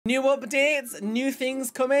New updates, new things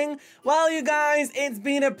coming. Well, you guys, it's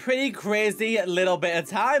been a pretty crazy little bit of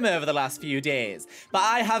time over the last few days. But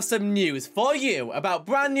I have some news for you about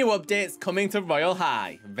brand new updates coming to Royale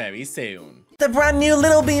High very soon. The brand new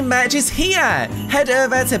Little Bean merch is here! Head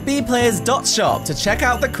over to BeaPlays.shop to check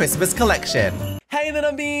out the Christmas collection. Hey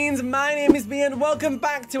little beans, my name is Bea and welcome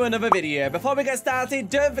back to another video. Before we get started,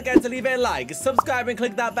 don't forget to leave a like, subscribe and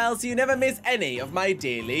click that bell so you never miss any of my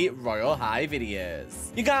daily Royale High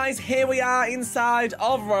videos. You guys, here we are inside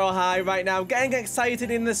of Royale High right now, getting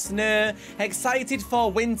excited in the snow, excited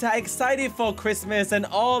for winter, excited for Christmas and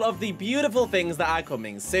all of the beautiful things that are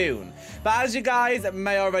coming soon. But as you guys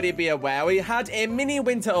may already be aware, we had a mini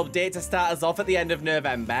winter update to start us off at the end of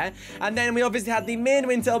November, and then we obviously had the main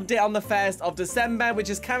winter update on the 1st of December, which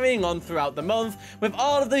is carrying on throughout the month with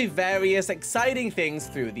all of the various exciting things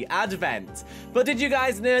through the Advent. But did you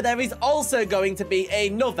guys know there is also going to be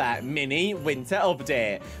another mini winter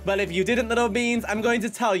update? Well, if you didn't, little beans, I'm going to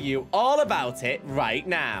tell you all about it right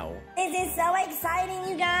now. This is so exciting,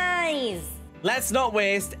 you guys! Let's not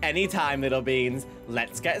waste any time, little beans.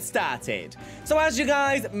 Let's get started. So as you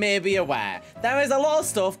guys may be aware, there is a lot of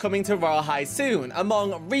stuff coming to Royale High soon,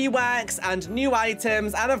 among reworks and new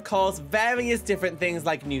items, and of course various different things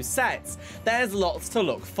like new sets. There's lots to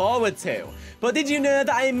look forward to. But did you know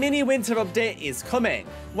that a mini winter update is coming?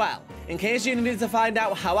 Well, in case you needed to find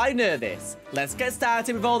out how I know this, let's get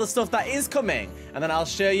started with all the stuff that is coming, and then I'll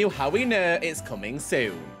show you how we know it's coming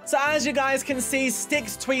soon. So as you guys can see,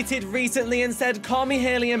 Styx tweeted recently and said, "Call me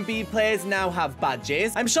Haley and BeaPlays now have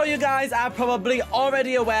badges." I'm sure you guys are probably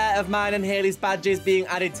already aware of mine and Haley's badges being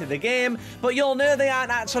added to the game, but you'll know they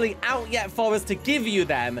aren't actually out yet for us to give you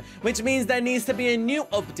them, which means there needs to be a new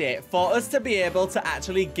update for us to be able to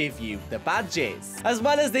actually give you the badges. As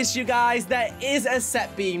well as this, you guys, there is a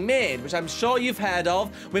set being made, which I'm sure you've heard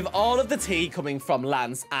of, with all of the tea coming from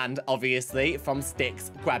Lance and obviously from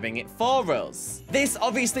Styx grabbing it for us. This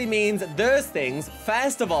obviously means those things,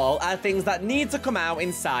 first of all, are things that need to come out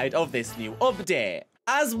inside of this new update.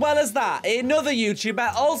 As well as that, another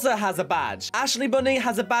YouTuber also has a badge. Ashley Bunny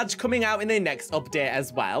has a badge coming out in the next update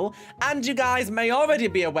as well. And you guys may already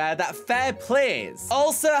be aware that Fair Plays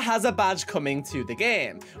also has a badge coming to the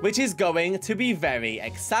game, which is going to be very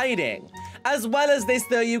exciting. As well as this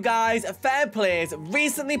though, you guys, Fair Plays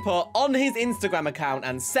recently put on his Instagram account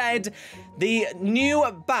and said the new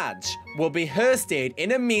badge will be hosted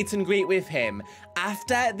in a meet and greet with him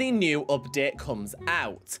after the new update comes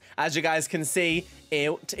out. As you guys can see,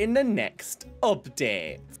 out in the next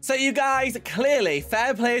update. So you guys, clearly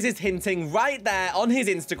Fair Plays is hinting right there on his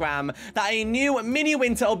Instagram that a new mini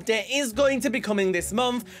winter update is going to be coming this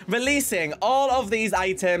month, releasing all of these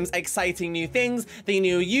items, exciting new things, the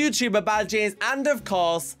new YouTuber badges, and of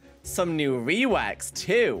course, some new reworks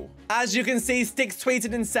too. As you can see, Styx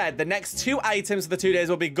tweeted and said the next 2 items for the 2 days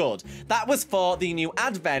will be good. That was for the new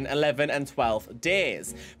Advent 11 and 12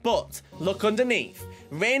 days. But look underneath.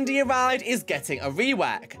 Reindeer Ride is getting a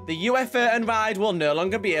rework. The UFO and Ride will no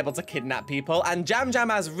longer be able to kidnap people, and Jam Jam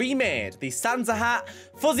has remade the Santa hat,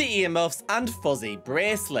 fuzzy earmuffs, and fuzzy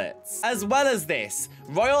bracelets. As well as this,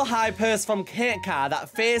 Royale High posts from Kate Car that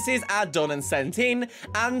faces are done and sent in,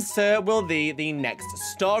 and so will the next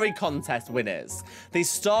story contest winners. The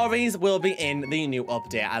stories will be in the new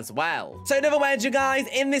update as well. So in other words, you guys,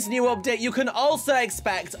 in this new update, you can also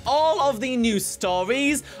expect all of the new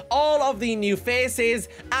stories, all of the new faces,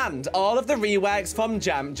 and all of the reworks from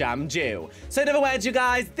Jam Jam Jew. So in other words, you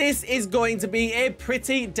guys, this is going to be a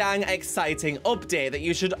pretty dang exciting update that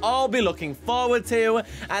you should all be looking forward to,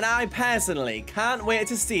 and I personally can't wait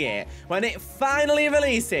to see it when it finally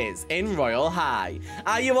releases in Royale High.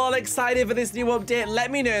 Are you all excited for this new update?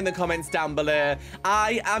 Let me know in the comments down below.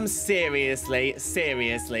 I am seriously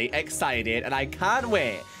excited, and I can't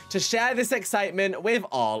wait to share this excitement with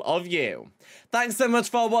all of you. Thanks so much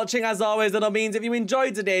for watching. As always, little beans, if you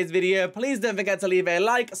enjoyed today's video, please don't forget to leave a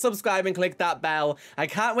like, subscribe, and click that bell. I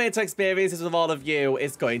can't wait to experience this with all of you.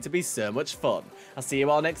 It's going to be so much fun. I'll see you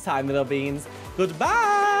all next time, little beans.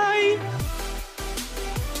 Goodbye!